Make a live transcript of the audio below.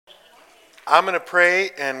I'm going to pray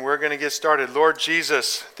and we're going to get started. Lord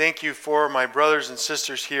Jesus, thank you for my brothers and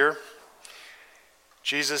sisters here.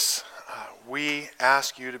 Jesus, we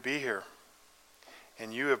ask you to be here.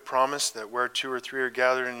 And you have promised that where two or three are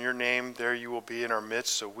gathered in your name, there you will be in our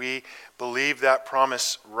midst. So we believe that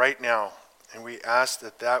promise right now. And we ask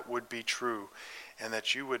that that would be true. And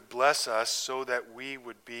that you would bless us so that we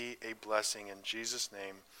would be a blessing. In Jesus'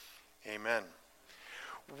 name, amen.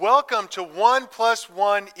 Welcome to 1 +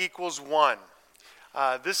 1 = 1.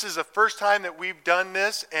 This is the first time that we've done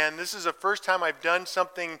this, and this is the first time I've done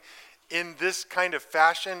something in this kind of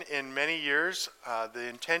fashion in many years. The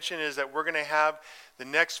intention is that we're going to have the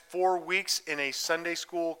next 4 weeks in a Sunday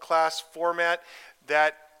school class format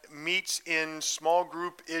that meets in small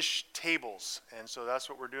group-ish tables. And so that's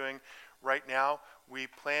what we're doing right now. We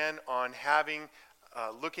plan on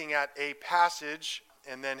looking at a passage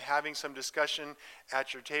and then having some discussion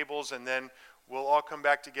at your tables, and then we'll all come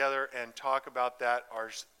back together and talk about that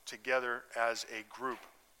together as a group.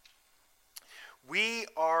 We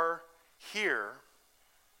are here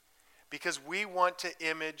because we want to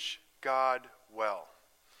image God well.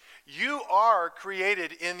 You are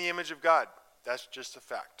created in the image of God. That's just a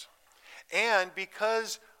fact. And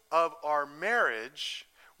because of our marriage,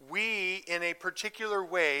 we, in a particular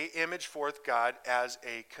way, image forth God as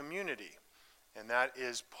a community. And that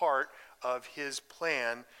is part of his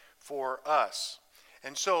plan for us.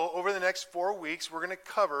 And so over the next 4 weeks, we're going to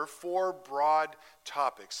cover 4 broad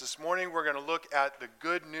topics. This morning, we're going to look at the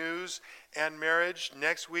good news and marriage.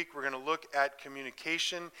 Next week, we're going to look at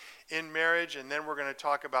communication in marriage. And then we're going to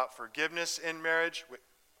talk about forgiveness in marriage.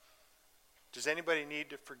 Does anybody need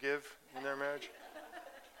to forgive in their marriage?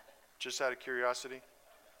 Just out of curiosity.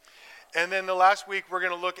 And then the last week, we're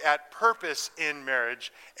going to look at purpose in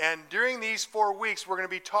marriage. And during these 4 weeks, we're going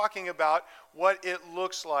to be talking about what it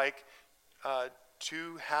looks like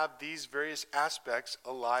to have these various aspects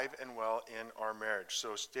alive and well in our marriage.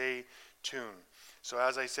 So stay tuned. So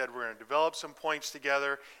as I said, we're going to develop some points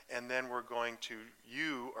together, and then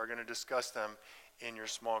you are going to discuss them in your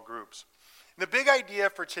small groups. And the big idea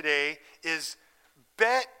for today is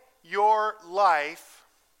bet your life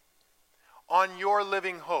on your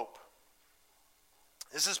living hope.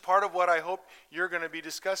 This is part of what I hope you're going to be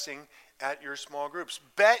discussing at your small groups.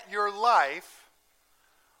 Bet your life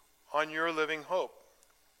on your living hope.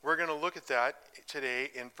 We're going to look at that today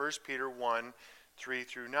in 1 Peter 1,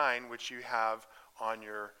 3-9, which you have on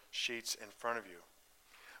your sheets in front of you.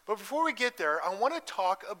 But before we get there, I want to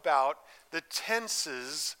talk about the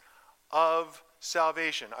tenses of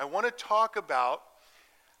salvation. I want to talk about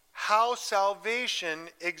how salvation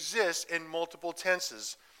exists in multiple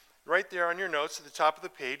tenses. Right there on your notes at the top of the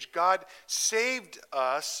page, God saved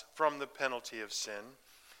us from the penalty of sin.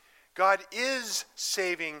 God is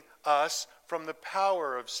saving us from the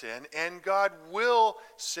power of sin, and God will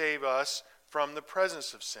save us from the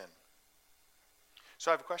presence of sin.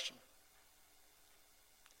 So I have a question.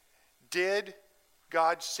 Did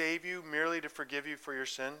God save you merely to forgive you for your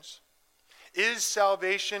sins? Is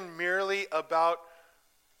salvation merely about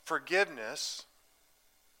forgiveness?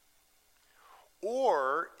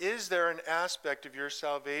 Or is there an aspect of your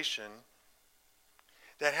salvation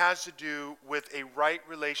that has to do with a right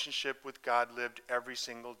relationship with God lived every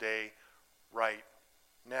single day right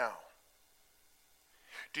now?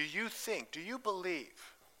 Do you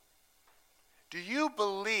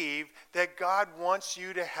believe that God wants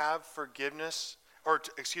you to have forgiveness,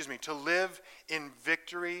 to live in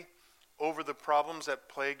victory over the problems that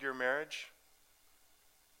plague your marriage?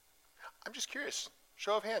 I'm just curious.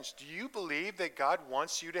 Show of hands. Do you believe that God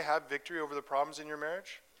wants you to have victory over the problems in your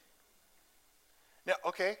marriage? Now,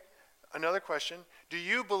 okay, another question. Do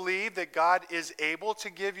you believe that God is able to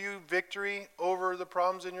give you victory over the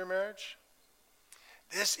problems in your marriage?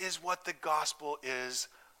 This is what the gospel is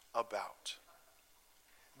about.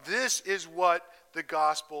 This is what the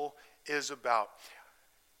gospel is about.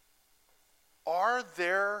 Are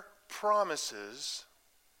there promises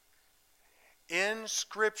in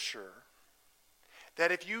Scripture that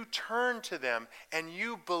if you turn to them and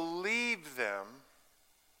you believe them,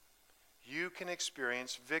 you can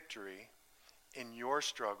experience victory in your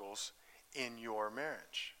struggles in your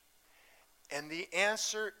marriage? And the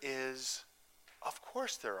answer is, of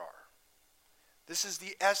course there are. This is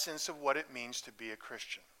the essence of what it means to be a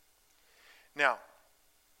Christian. Now,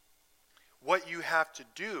 what you have to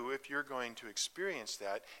do if you're going to experience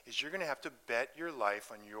that is you're going to have to bet your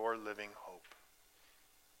life on your living hope.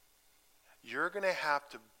 You're going to have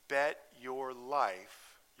to bet your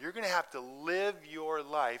life. You're going to have to live your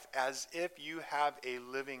life as if you have a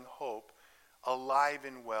living hope alive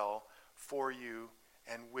and well for you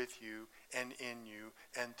and with you and in you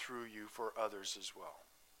and through you for others as well.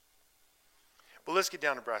 But let's get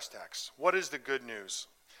down to brass tacks. What is the good news?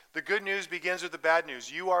 The good news begins with the bad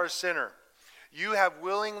news. You are a sinner. You have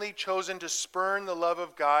willingly chosen to spurn the love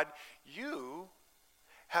of God. You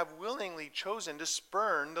have willingly chosen to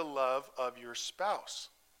spurn the love of your spouse.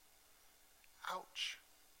 Ouch.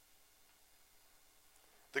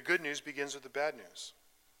 The good news begins with the bad news.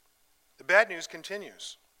 The bad news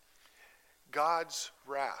continues. God's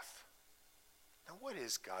wrath. Now, what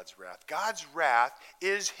is God's wrath? God's wrath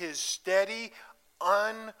is his steady,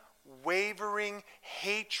 unwavering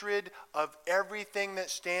hatred of everything that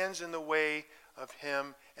stands in the way of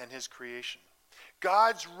him and his creation.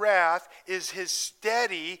 God's wrath is his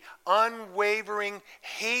steady, unwavering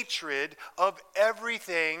hatred of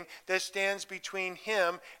everything that stands between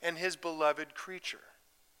him and his beloved creature.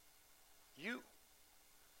 You,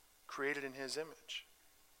 created in his image.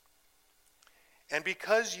 And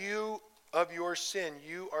because of your sin,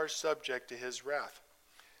 you are subject to his wrath.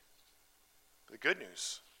 The good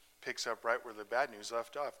news picks up right where the bad news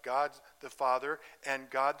left off. God the Father and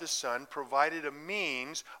God the Son provided a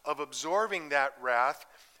means of absorbing that wrath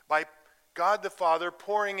by God the Father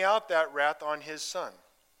pouring out that wrath on his Son.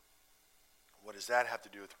 What does that have to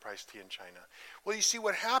do with the price tea in China? Well, you see,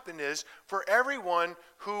 what happened is, for everyone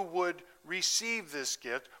who would receive this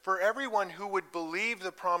gift, for everyone who would believe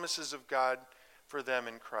the promises of God for them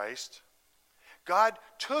in Christ, God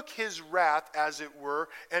took his wrath, as it were,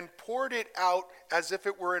 and poured it out as if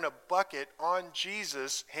it were in a bucket on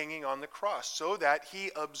Jesus hanging on the cross, so that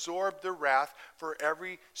he absorbed the wrath for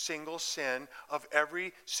every single sin of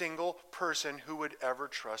every single person who would ever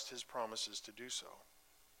trust his promises to do so.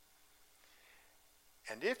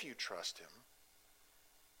 And if you trust him,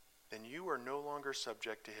 then you are no longer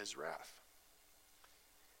subject to his wrath.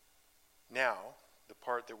 Now, the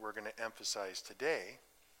part that we're going to emphasize today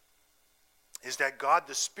is that God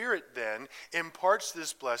the Spirit then imparts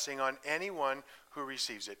this blessing on anyone who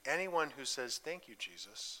receives it. Anyone who says, "Thank you,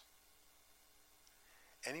 Jesus."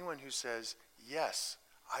 Anyone who says, "Yes,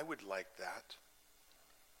 I would like that."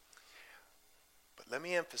 But let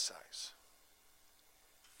me emphasize,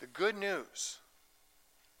 the good news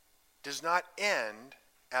does not end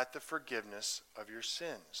at the forgiveness of your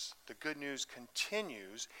sins. The good news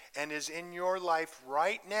continues and is in your life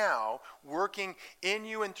right now, working in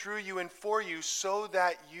you and through you and for you, so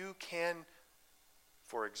that you can,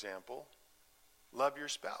 for example, love your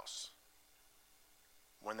spouse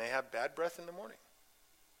when they have bad breath in the morning,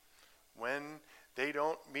 when they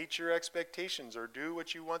don't meet your expectations or do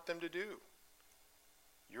what you want them to do.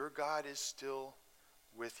 Your God is still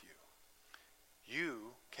with you.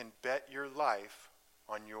 You can bet your life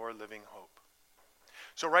on your living hope.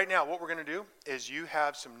 So right now, what we're going to do is you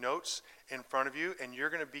have some notes in front of you, and you're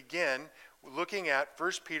going to begin looking at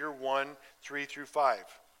 1 Peter 1, 3 through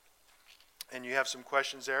 5. And you have some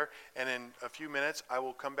questions there, and in a few minutes, I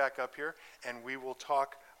will come back up here, and we will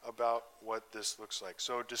talk about what this looks like.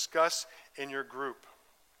 So discuss in your group,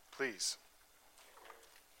 please.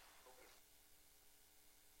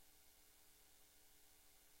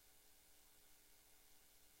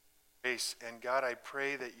 And God, I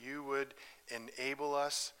pray that you would enable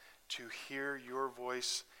us to hear your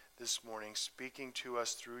voice this morning, speaking to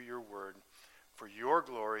us through your word, for your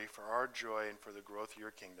glory, for our joy, and for the growth of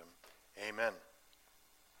your kingdom. Amen.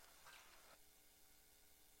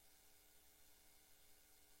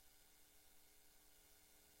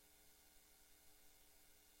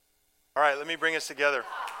 All right, let me bring us together.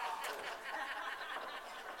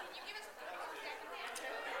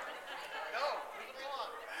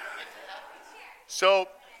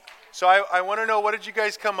 So I want to know, what did you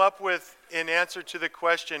guys come up with in answer to the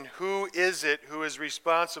question, who is it who is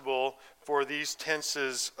responsible for these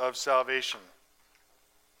tenses of salvation?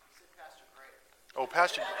 Pastor Greg. Oh,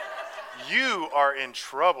 Pastor, you are in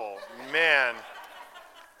trouble, man.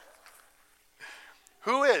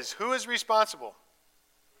 Who is responsible?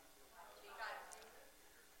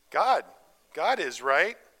 God. God is,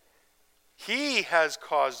 right? He has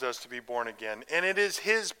caused us to be born again, and it is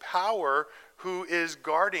his power who is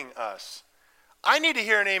guarding us. I need to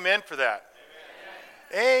hear an amen for that.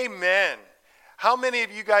 Amen. Amen. How many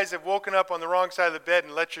of you guys have woken up on the wrong side of the bed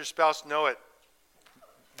and let your spouse know it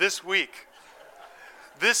this week?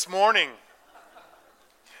 This morning?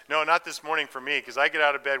 No, not this morning for me, because I get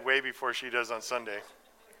out of bed way before she does on Sunday.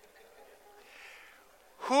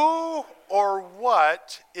 Who or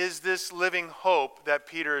what is this living hope that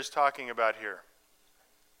Peter is talking about here?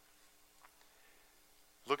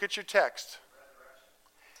 Look at your text.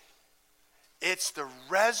 It's the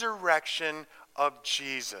resurrection of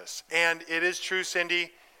Jesus. And it is true,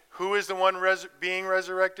 Cindy, Who is the one being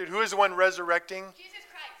resurrected? Who is the one resurrecting? Jesus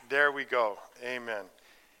Christ. There we go. Amen.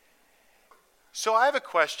 So I have a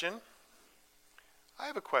question.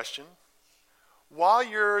 While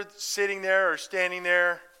you're sitting there or standing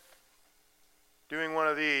there doing one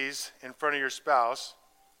of these in front of your spouse,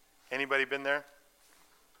 anybody been there?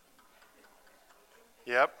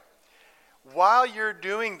 Yep. While you're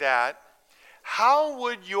doing that, how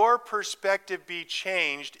would your perspective be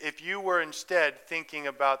changed if you were instead thinking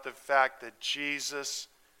about the fact that Jesus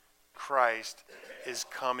Christ is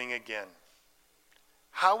coming again?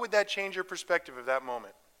 How would that change your perspective of that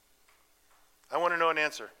moment? I want to know an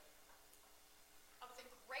answer. I was saying,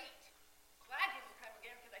 great. Glad he was coming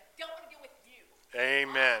again because I don't want to deal with you.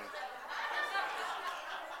 Amen.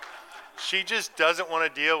 She just doesn't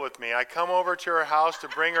want to deal with me. I come over to her house to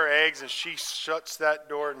bring her eggs and she shuts that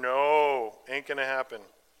door. No, ain't going to happen.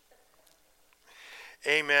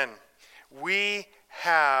 Amen. We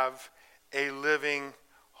have a living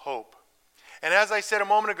hope. And as I said a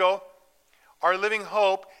moment ago, our living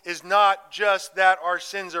hope is not just that our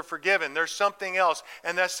sins are forgiven. There's something else.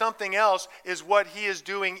 And that something else is what he is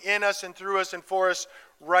doing in us and through us and for us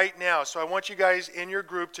right now. So I want you guys in your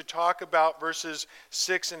group to talk about verses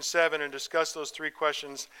 6 and 7 and discuss those three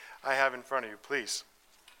questions I have in front of you, please.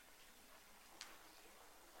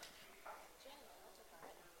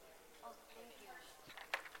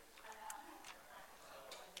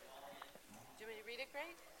 Do you want me to read it,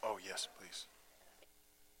 Greg? Oh, yes, please.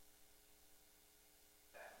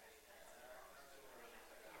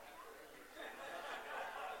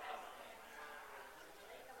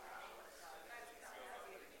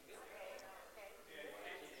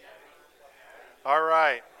 All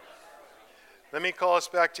right. Let me call us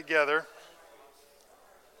back together.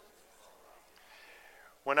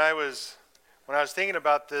 When I was thinking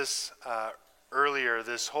about this earlier,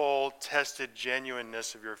 this whole tested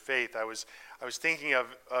genuineness of your faith, I was thinking of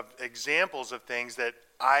examples of things that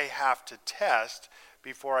I have to test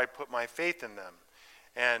before I put my faith in them.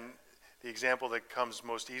 And the example that comes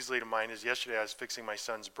most easily to mind is yesterday I was fixing my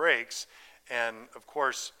son's brakes, and of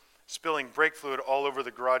course, spilling brake fluid all over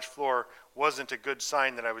the garage floor wasn't a good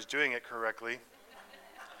sign that I was doing it correctly.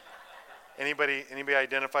 Anybody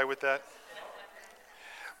identify with that?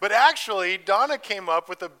 But actually, Donna came up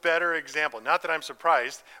with a better example. Not that I'm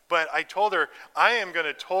surprised, but I told her, I am going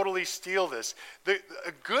to totally steal this.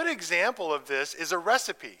 A good example of this is a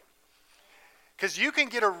recipe. Because you can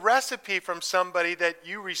get a recipe from somebody that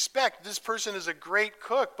you respect. This person is a great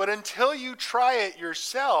cook, but until you try it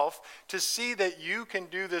yourself to see that you can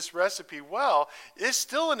do this recipe well, it's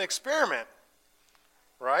still an experiment,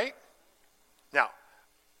 right? Now,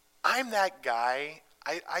 I'm that guy.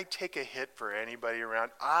 I take a hit for anybody around.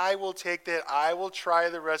 I will take that. I will try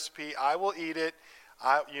the recipe. I will eat it.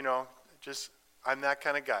 I'm that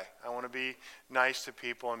kind of guy. I want to be nice to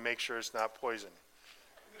people and make sure it's not poison.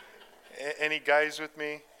 Any guys with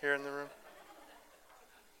me here in the room?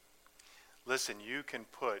 Listen, you can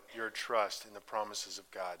put your trust in the promises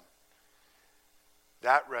of God.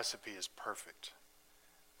 That recipe is perfect.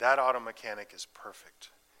 That auto mechanic is perfect.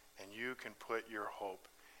 And you can put your hope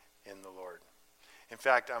in the Lord. In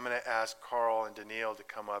fact, I'm going to ask Carl and Danielle to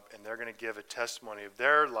come up, and they're going to give a testimony of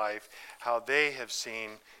their life, how they have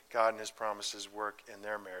seen God and his promises work in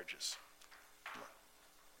their marriages.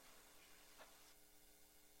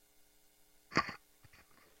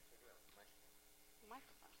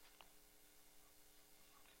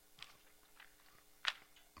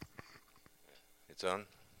 It's on?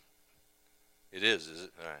 It is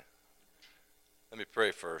it? All right. Let me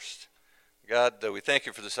pray first. God, we thank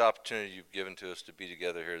you for this opportunity you've given to us to be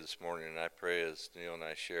together here this morning, and I pray as Neil and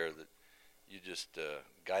I share that you just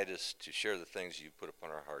guide us to share the things you put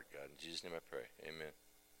upon our heart, God. In Jesus' name I pray. Amen.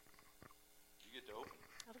 You get to open.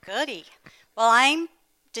 Oh, goody. Well, I'm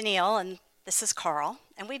Danielle, and this is Carl,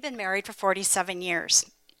 and we've been married for 47 years.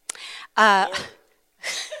 Wonderful years.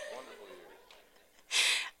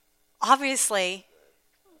 Obviously,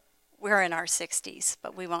 we're in our 60s,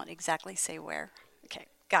 but we won't exactly say where. Okay,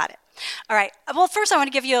 got it. All right. Well, first I want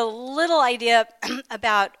to give you a little idea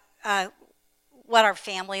about what our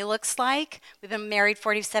family looks like. We've been married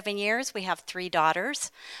 47 years. We have 3 daughters.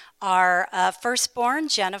 Our firstborn,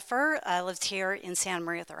 Jennifer, lives here in Santa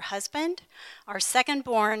Maria with her husband. Our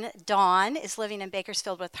secondborn, Dawn, is living in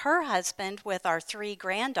Bakersfield with her husband with our 3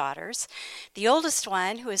 granddaughters. The oldest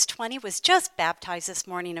one, who is 20, was just baptized this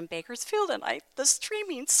morning in Bakersfield, and the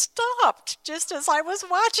streaming stopped just as I was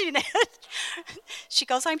watching it. She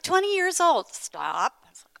goes, I'm 20 years old. Stop. I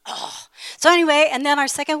was like, oh. So anyway, and then our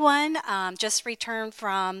second one just returned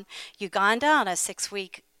from Uganda on a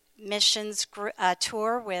 6-week missions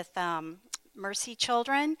tour with Mercy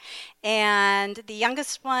children, and the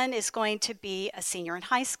youngest one is going to be a senior in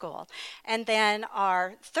high school. And then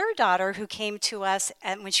our third daughter, who came to us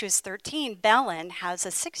when she was 13, Belen, has a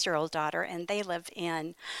 6-year-old daughter, and they live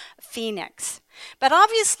in Phoenix. But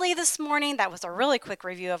obviously this morning, that was a really quick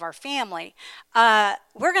review of our family.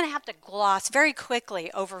 We're going to have to gloss very quickly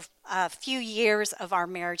over a few years of our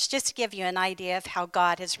marriage just to give you an idea of how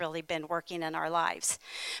God has really been working in our lives.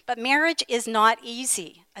 But marriage is not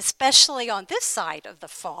easy, especially on this side of the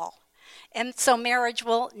fall. And so marriage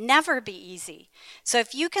will never be easy. So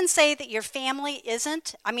if you can say that your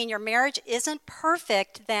your marriage isn't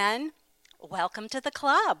perfect, then welcome to the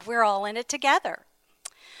club. We're all in it together.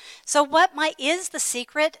 So what is the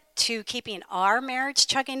secret to keeping our marriage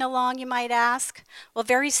chugging along, you might ask? Well,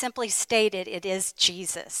 very simply stated, it is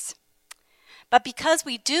Jesus. But because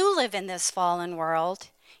we do live in this fallen world,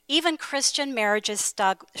 even Christian marriages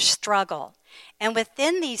struggle. And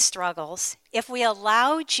within these struggles, if we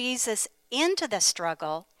allow Jesus into the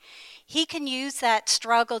struggle, he can use that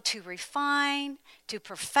struggle to refine, to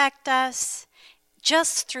perfect us,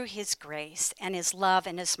 just through his grace and his love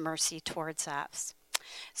and his mercy towards us.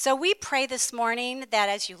 So we pray this morning that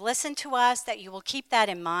as you listen to us, that you will keep that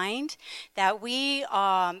in mind, that we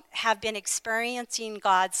have been experiencing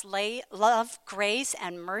God's love, grace,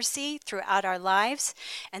 and mercy throughout our lives.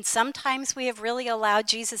 And sometimes we have really allowed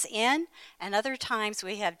Jesus in, and other times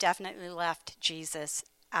we have definitely left Jesus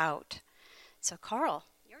out. So Carl,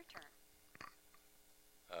 your turn.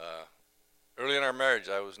 Early in our marriage,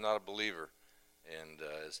 I was not a believer. And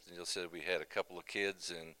as Danielle said, we had a couple of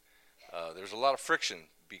kids, and there's a lot of friction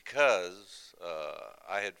because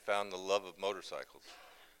I had found the love of motorcycles.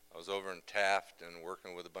 I was over in Taft and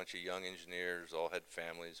working with a bunch of young engineers, all had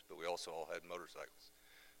families, but we also all had motorcycles.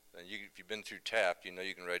 And if you've been through Taft, you know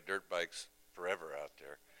you can ride dirt bikes forever out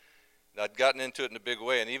there. And I'd gotten into it in a big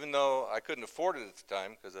way, and even though I couldn't afford it at the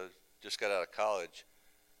time because I just got out of college,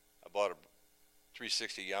 I bought a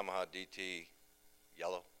 360 Yamaha DT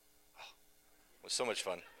yellow. Oh, it was so much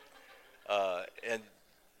fun. And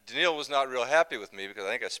Danielle was not real happy with me because I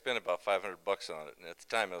think I spent about $500 on it, and at the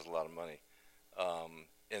time it was a lot of money.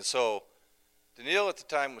 And so Danielle at the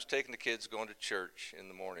time was taking the kids, going to church in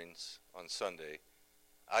the mornings on Sunday.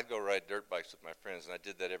 I'd go ride dirt bikes with my friends, and I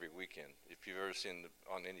did that every weekend. If you've ever seen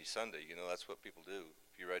on any Sunday, you know that's what people do.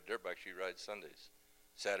 If you ride dirt bikes, you ride Sundays.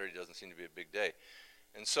 Saturday doesn't seem to be a big day.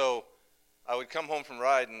 And so I would come home from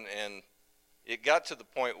riding, and it got to the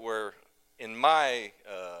point where, in my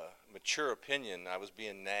mature opinion, I was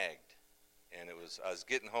being nagged. And I was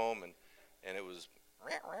getting home, and it was,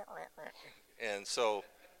 and so,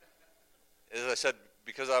 as I said,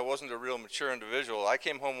 because I wasn't a real mature individual, I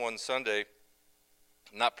came home one Sunday,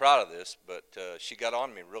 not proud of this, but she got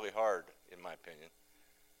on me really hard, in my opinion.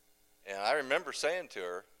 And I remember saying to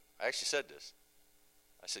her, I actually said this,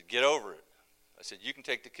 I said, get over it. I said, you can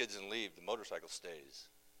take the kids and leave, the motorcycle stays.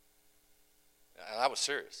 And I was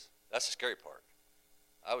serious. That's the scary part.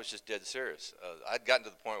 I was just dead serious. I'd gotten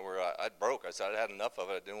to the point where I'd broke. I said I had enough of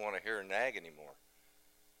it. I didn't want to hear her nag anymore.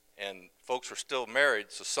 And folks were still married,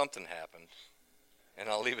 so something happened. And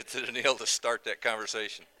I'll leave it to Danielle to start that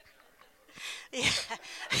conversation. Yeah.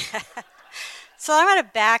 So I'm going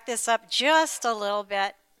to back this up just a little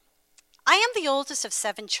bit. I am the oldest of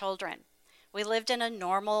 7 children. We lived in a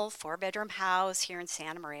normal 4-bedroom house here in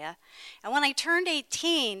Santa Maria. And when I turned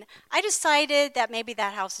 18, I decided that maybe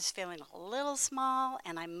that house is feeling a little small,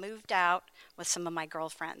 and I moved out with some of my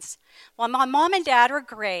girlfriends. Well, my mom and dad were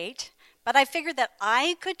great, but I figured that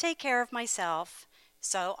I could take care of myself,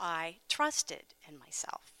 so I trusted in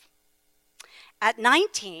myself. At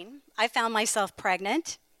 19, I found myself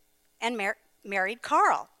pregnant and married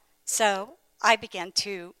Carl, so I began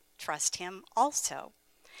to trust him also.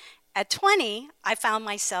 At 20, I found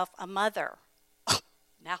myself a mother.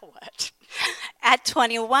 Now what? At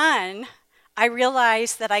 21, I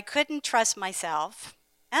realized that I couldn't trust myself,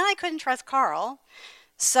 and I couldn't trust Carl,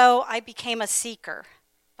 so I became a seeker.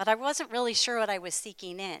 But I wasn't really sure what I was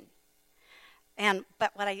seeking in.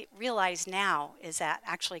 But what I realize now is that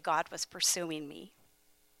actually God was pursuing me.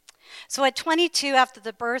 So at 22, after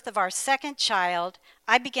the birth of our second child,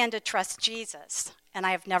 I began to trust Jesus, and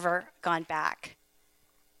I have never gone back.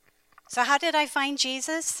 So how did I find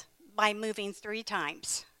Jesus? By moving 3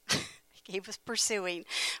 times. He was pursuing.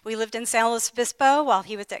 We lived in San Luis Obispo while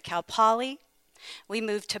he was at Cal Poly. We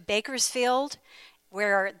moved to Bakersfield,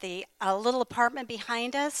 where a little apartment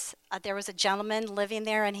behind us, there was a gentleman living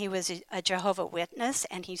there, and he was a Jehovah's Witness,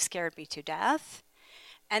 and he scared me to death.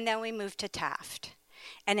 And then we moved to Taft.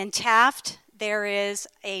 And in Taft, there is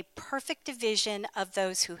a perfect division of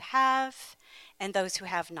those who have and those who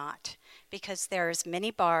have not, because there's many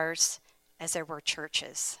bars as there were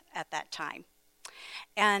churches at that time.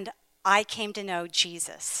 And I came to know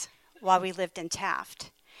Jesus while we lived in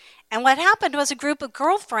Taft. And what happened was a group of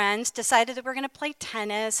girlfriends decided that we were going to play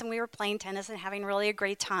tennis, and we were playing tennis and having really a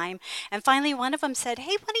great time. And finally, one of them said,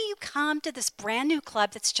 hey, why don't you come to this brand new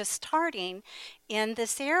club that's just starting in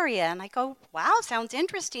this area? And I go, wow, sounds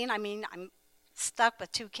interesting. I mean, I'm stuck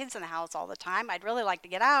with 2 kids in the house all the time. I'd really like to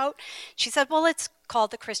get out. She said, well, it's called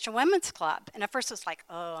the Christian Women's Club. And at first it was like,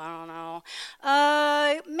 oh, I don't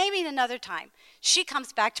know. Maybe another time. She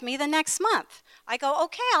comes back to me the next month. I go,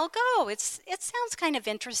 okay, I'll go. It sounds kind of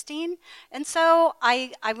interesting. And so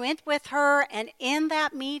I went with her, and in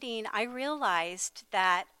that meeting, I realized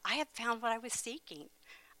that I had found what I was seeking.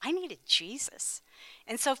 I needed Jesus.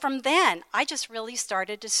 And so from then, I just really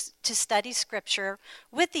started to study Scripture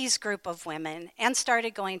with these group of women and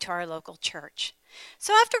started going to our local church.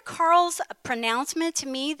 So after Carl's pronouncement to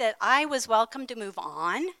me that I was welcome to move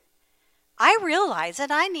on, I realized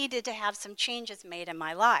that I needed to have some changes made in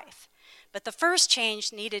my life. But the first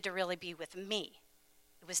change needed to really be with me.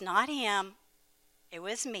 It was not him, it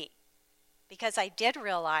was me. Because I did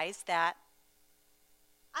realize that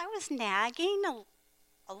I was nagging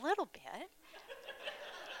a little bit.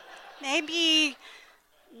 Maybe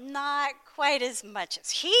not quite as much as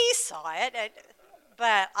he saw it,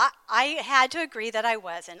 but I had to agree that I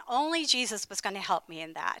was, and only Jesus was going to help me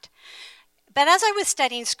in that. But as I was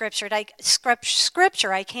studying Scripture,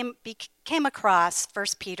 I came across 1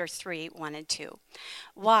 Peter 3, 1 and 2.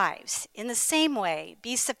 Wives, in the same way,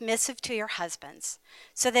 be submissive to your husbands,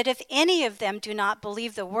 so that if any of them do not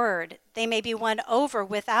believe the word, they may be won over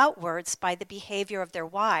without words by the behavior of their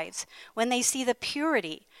wives, when they see the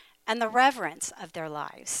purity and the reverence of their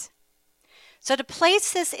lives. So to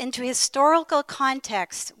place this into historical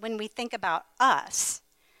context when we think about us,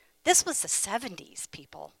 this was the 70s,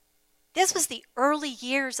 people. This was the early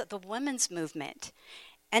years of the women's movement.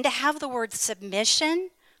 And to have the word submission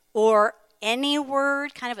or any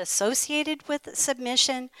word kind of associated with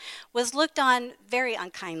submission was looked on very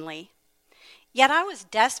unkindly. Yet I was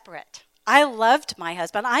desperate. I loved my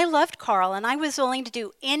husband. I loved Carl, and I was willing to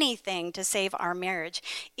do anything to save our marriage,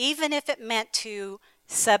 even if it meant to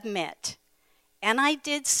submit. And I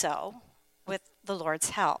did so with the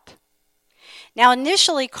Lord's help. Now,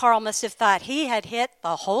 initially, Carl must have thought he had hit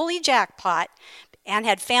the holy jackpot and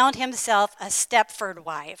had found himself a Stepford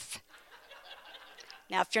wife.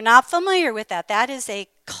 Now, if you're not familiar with that, that is a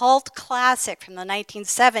cult classic from the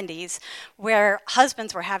 1970s where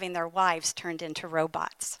husbands were having their wives turned into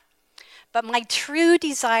robots. But my true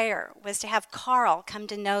desire was to have Carl come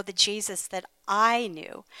to know the Jesus that I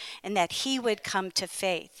knew, and that he would come to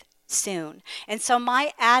faith soon. And so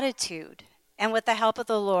my attitude, and with the help of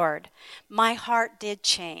the Lord, my heart did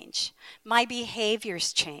change. My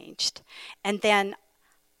behaviors changed. And then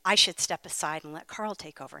I should step aside and let Carl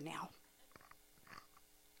take over now.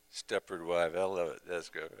 Stepford wife, I love it. That's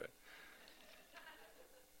good. Right?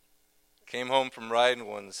 Came home from riding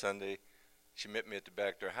one Sunday. She met me at the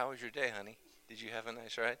back door. How was your day, honey? Did you have a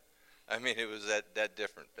nice ride? I mean, it was that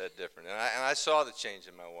different. And I saw the change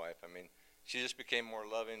in my wife. I mean, she just became more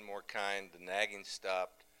loving, more kind. The nagging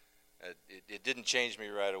stopped. It didn't change me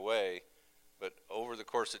right away, but over the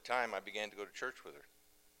course of time, I began to go to church with her.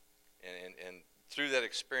 And through that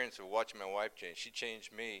experience of watching my wife change, she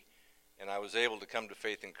changed me, and I was able to come to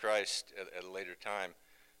faith in Christ at a later time.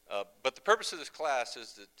 But the purpose of this class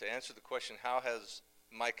is to answer the question, how has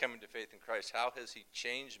my coming to faith in Christ, how has he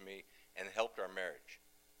changed me and helped our marriage?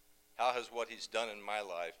 How has what he's done in my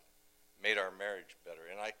life made our marriage better?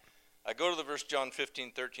 And I go to the verse John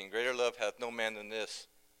 15:13, greater love hath no man than this,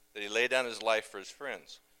 that he lay down his life for his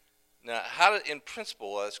friends. Now, in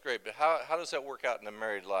principle, that's great, but how does that work out in a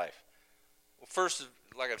married life? Well, first,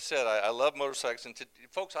 like I've said, I love motorcycles, and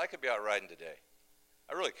folks, I could be out riding today.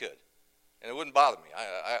 I really could, and it wouldn't bother me.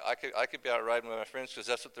 I could be out riding with my friends because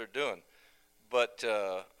that's what they're doing. But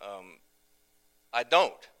I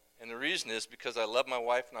don't, and the reason is because I love my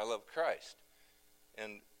wife and I love Christ.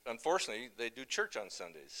 And unfortunately, they do church on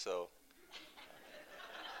Sundays, so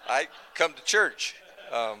I come to church.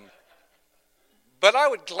 But I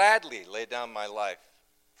would gladly lay down my life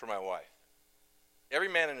for my wife. Every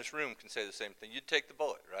man in this room can say the same thing. You'd take the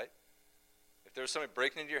bullet, right? If there was somebody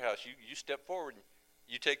breaking into your house, you step forward and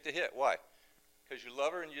you take the hit. Why? Because you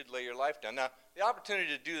love her and you'd lay your life down. Now, the opportunity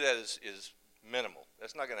to do that is minimal.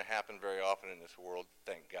 That's not going to happen very often in this world,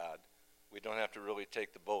 thank God. We don't have to really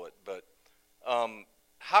take the bullet. But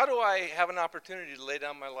how do I have an opportunity to lay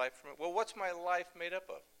down my life for me? Well, what's my life made up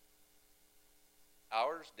of?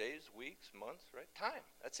 Hours, days, weeks, months, right? Time.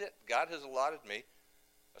 That's it. God has allotted me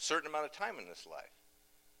a certain amount of time in this life.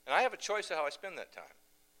 And I have a choice of how I spend that time.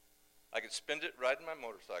 I could spend it riding my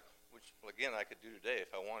motorcycle, which, well, again, I could do today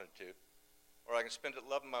if I wanted to. Or I can spend it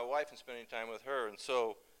loving my wife and spending time with her. And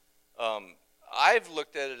so I've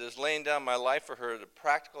looked at it as laying down my life for her. The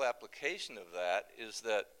practical application of that is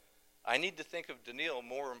that I need to think of Danielle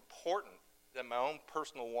more important than my own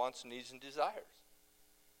personal wants, needs, and desires.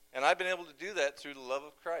 And I've been able to do that through the love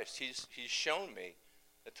of Christ. He's shown me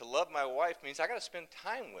that to love my wife means I got to spend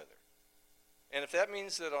time with her. And if that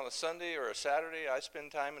means that on a Sunday or a Saturday I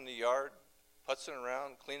spend time in the yard putzing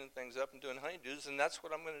around, cleaning things up and doing honeydews, then that's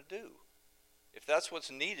what I'm going to do. If that's what's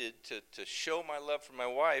needed to show my love for my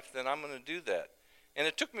wife, then I'm going to do that. And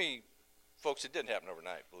it took me, folks, it didn't happen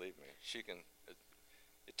overnight, believe me.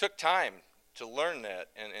 It took time to learn that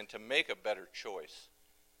and to make a better choice.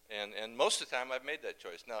 And most of the time I've made that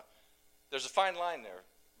choice. Now, there's a fine line there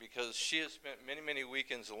because she has spent many, many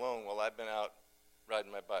weekends alone while I've been out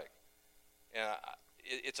riding my bike. And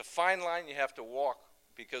it's a fine line you have to walk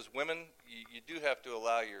because women, you do have to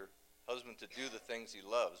allow your husband to do the things he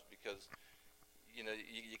loves because, you know,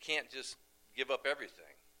 you can't just give up everything.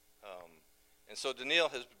 And so Danielle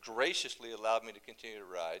has graciously allowed me to continue to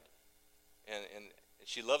ride. And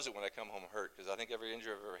she loves it when I come home hurt because I think every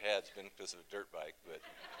injury I've ever had has been because of a dirt bike. But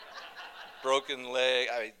broken leg,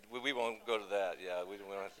 we won't go to that. Yeah, we don't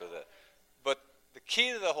have to go to that. But the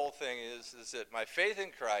key to the whole thing is that my faith in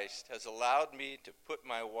Christ has allowed me to put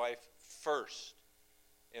my wife first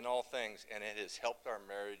in all things, and it has helped our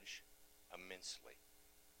marriage immensely.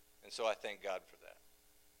 And so I thank God for that.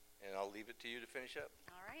 And I'll leave it to you to finish up.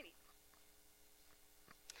 All righty.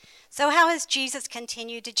 So how has Jesus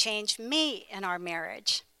continued to change me in our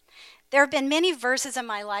marriage? There have been many verses in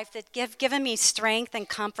my life that have given me strength and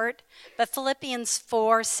comfort, but Philippians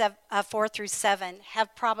 4 through 7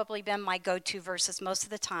 have probably been my go-to verses most of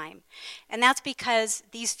the time. And that's because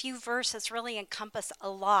these few verses really encompass a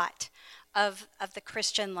lot of the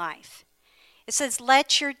Christian life. It says,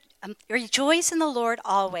 rejoice in the Lord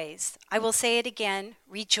always. I will say it again,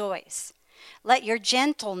 rejoice. Let your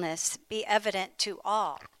gentleness be evident to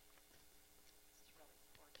all.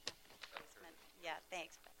 Yeah,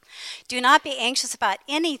 thanks. Do not be anxious about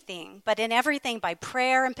anything, but in everything by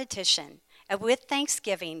prayer and petition, and with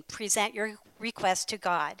thanksgiving present your requests to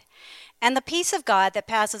God. And the peace of God that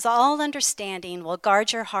passes all understanding will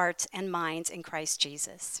guard your hearts and minds in Christ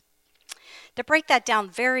Jesus. To break that down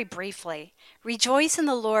very briefly, rejoice in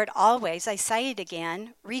the Lord always. I say it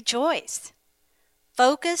again, rejoice.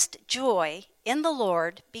 Focused joy in the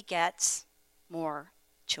Lord begets more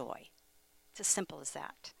joy. It's as simple as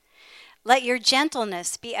that. Let your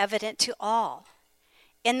gentleness be evident to all.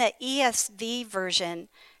 In the ESV version,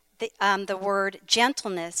 the word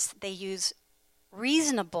gentleness, they use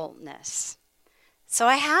reasonableness. So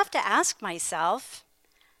I have to ask myself,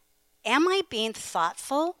 am I being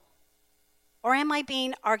thoughtful or am I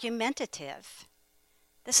being argumentative?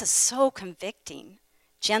 This is so convicting.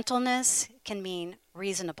 Gentleness can mean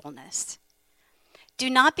reasonableness. Do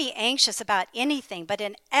not be anxious about anything, but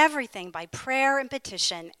in everything by prayer and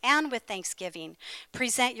petition and with thanksgiving,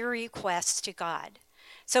 present your requests to God.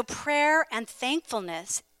 So prayer and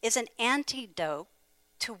thankfulness is an antidote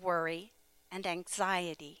to worry and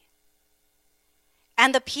anxiety.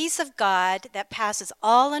 And the peace of God that passes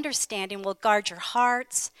all understanding will guard your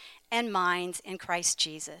hearts and minds in Christ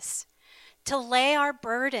Jesus. To lay our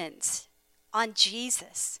burdens on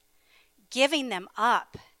Jesus, giving them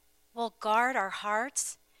up, will guard our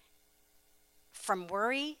hearts from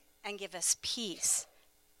worry and give us peace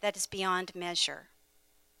that is beyond measure.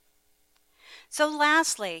 So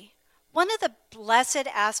lastly, one of the blessed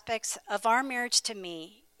aspects of our marriage to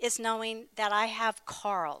me is knowing that I have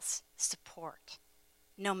Carl's support,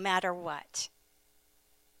 no matter what.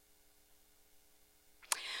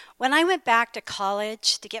 When I went back to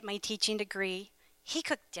college to get my teaching degree, he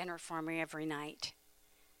cooked dinner for me every night.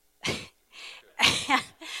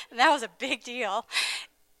 That was a big deal.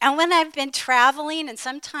 And when I've been traveling, and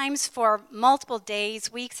sometimes for multiple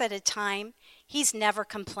days, weeks at a time, he's never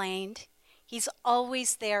complained. He's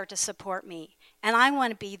always there to support me. And I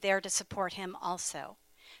want to be there to support him also.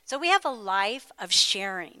 So we have a life of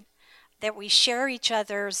sharing, that we share each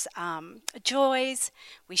other's joys,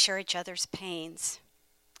 we share each other's pains.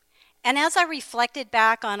 And as I reflected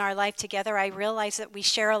back on our life together, I realized that we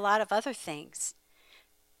share a lot of other things.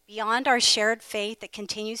 Beyond our shared faith that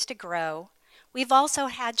continues to grow, we've also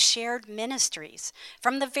had shared ministries.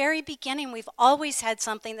 From the very beginning, we've always had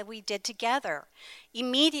something that we did together.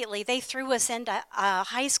 Immediately, they threw us into a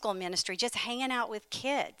high school ministry, just hanging out with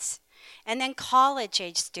kids. And then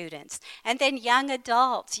college-age students. And then young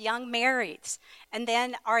adults, young marrieds. And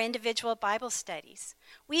then our individual Bible studies.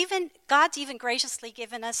 God's even graciously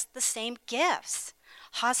given us the same gifts.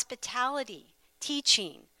 hospitality,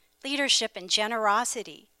 teaching, leadership, and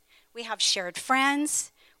generosity. We have shared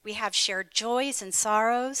friends. We have shared joys and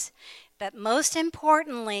sorrows. But most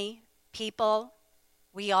importantly, people,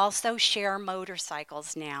 we also share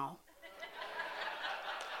motorcycles now.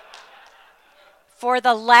 For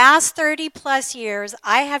the last 30 plus years,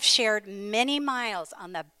 I have shared many miles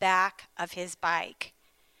on the back of his bike.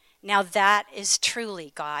 Now that is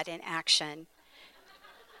truly God in action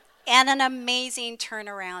and an amazing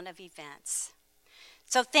turnaround of events.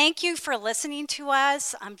 So thank you for listening to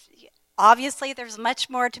us. Obviously, there's much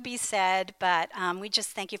more to be said, but we just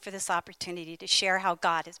thank you for this opportunity to share how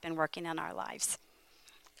God has been working in our lives.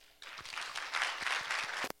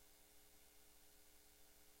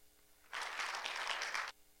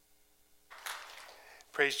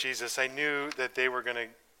 Praise Jesus. I knew that they were going to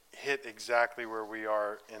hit exactly where we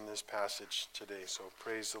are in this passage today, so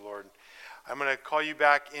praise the Lord. I'm going to call you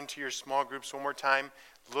back into your small groups one more time.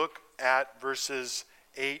 Look at verses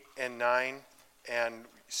 8 and 9 and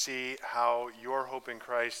see how your hope in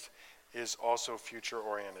Christ is also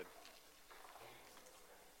future-oriented.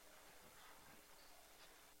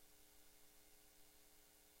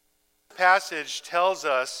 The passage tells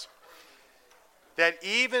us that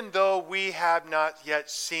even though we have not yet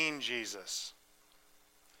seen Jesus,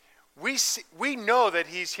 we know that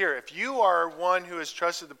he's here. If you are one who has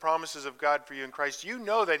trusted the promises of God for you in Christ, you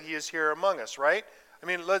know that he is here among us, right? I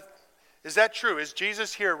mean, is that true? Is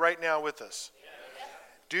Jesus here right now with us? Yes.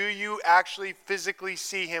 Do you actually physically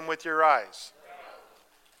see him with your eyes?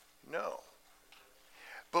 No.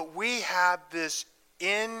 But we have this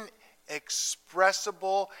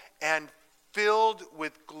inexpressible and filled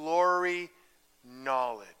with glory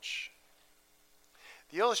knowledge.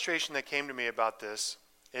 The illustration that came to me about this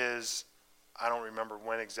is, I don't remember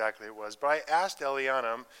when exactly it was, but I asked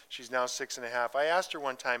Eliana, she's now 6.5, I asked her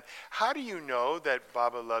one time, how do you know that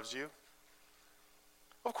Baba loves you?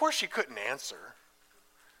 Of course she couldn't answer.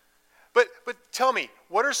 But tell me,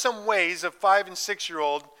 what are some ways a 5 and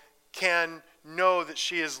 6-year-old can know that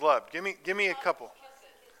she is loved? Give me a couple.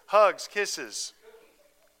 Hugs, kisses,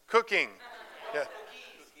 cooking. Yeah.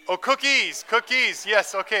 Oh, cookies.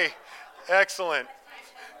 Yes, okay. Excellent.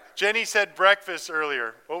 Jenny said breakfast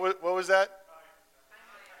earlier. What was that?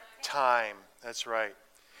 Time. That's right.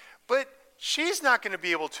 But she's not going to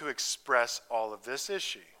be able to express all of this, is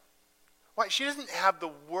she? Why? She doesn't have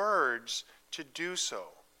the words to do so.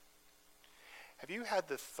 Have you had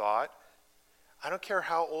the thought, I don't care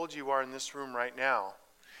how old you are in this room right now,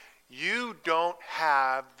 you don't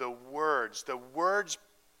have the words. The words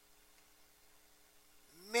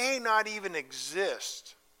may not even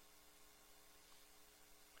exist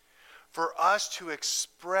for us to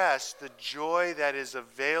express the joy that is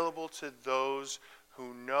available to those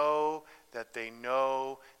who know that they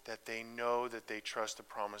know that they know that they trust the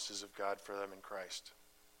promises of God for them in Christ.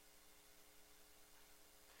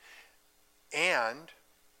 And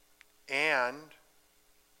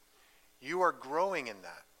you are growing in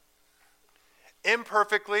that.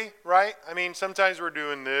 Imperfectly, right? I mean, sometimes we're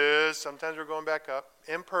doing this, sometimes we're going back up.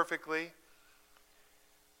 Imperfectly.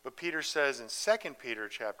 But Peter says in 2 Peter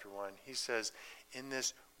chapter 1, he says, in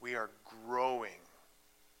this we are growing.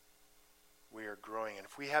 We are growing. And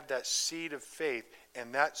if we have that seed of faith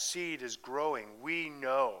and that seed is growing, we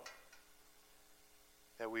know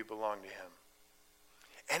that we belong to him.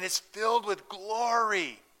 And it's filled with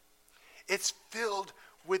glory. It's filled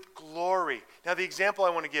with glory. Now the example I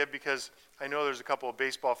want to give, because I know there's a couple of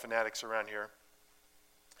baseball fanatics around here.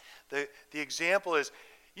 The example is,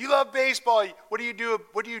 you love baseball. What do you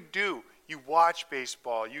do? You watch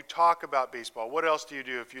baseball. You talk about baseball. What else do you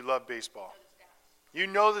do if you love baseball? You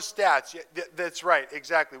know the stats. Yeah, that's right,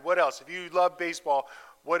 exactly. What else? If you love baseball,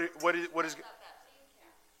 what is?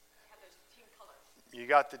 You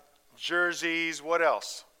got the jerseys. What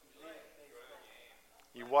else?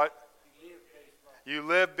 You what? You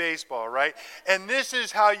live baseball, right? And this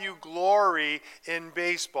is how you glory in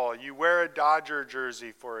baseball. You wear a Dodger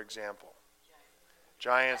jersey, for example.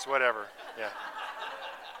 Giants, whatever. Yeah.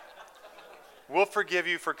 We'll forgive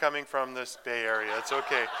you for coming from this Bay Area. It's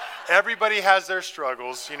okay. Everybody has their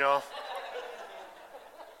struggles, you know.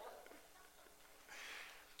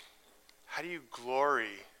 How do you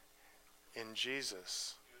glory in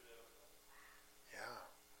Jesus? Yeah.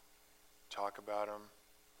 Talk about him.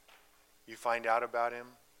 You find out about him.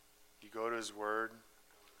 You go to his word.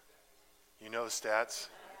 You know the stats.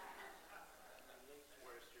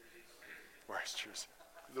 Where's jersey?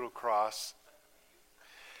 Little cross.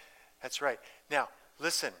 That's right. Now,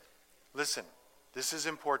 listen. This is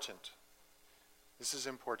important. This is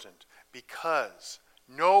important because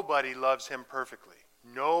nobody loves him perfectly.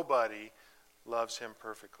 Nobody loves him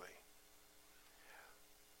perfectly.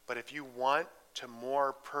 But if you want to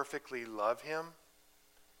more perfectly love him,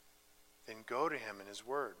 then go to him in his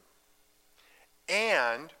word.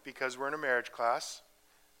 And because we're in a marriage class,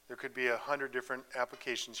 there could be 100 different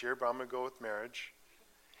applications here, but I'm going to go with marriage.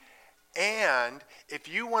 And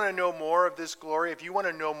if you want to know more of this glory, if you want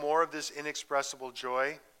to know more of this inexpressible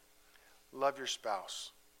joy, love your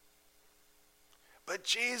spouse. But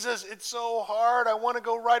Jesus, it's so hard. I want to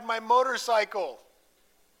go ride my motorcycle.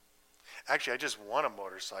 Actually, I just want a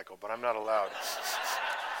motorcycle, but I'm not allowed.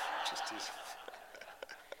 Just teasing.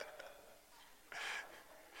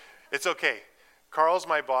 It's okay. Carl's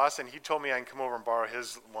my boss, and he told me I can come over and borrow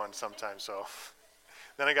his one sometime, so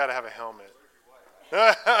then I got to have a helmet.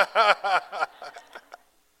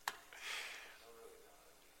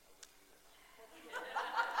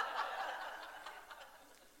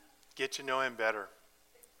 Get to know him better.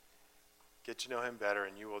 Get to know him better,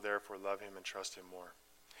 and you will therefore love him and trust him more.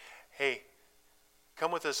 Hey,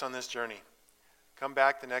 come with us on this journey. Come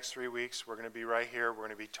back the next 3 weeks. We're going to be right here. We're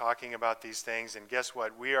going to be talking about these things. And guess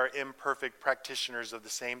what? We are imperfect practitioners of the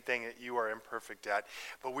same thing that you are imperfect at.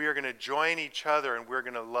 But we are going to join each other, and we're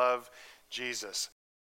going to love Jesus.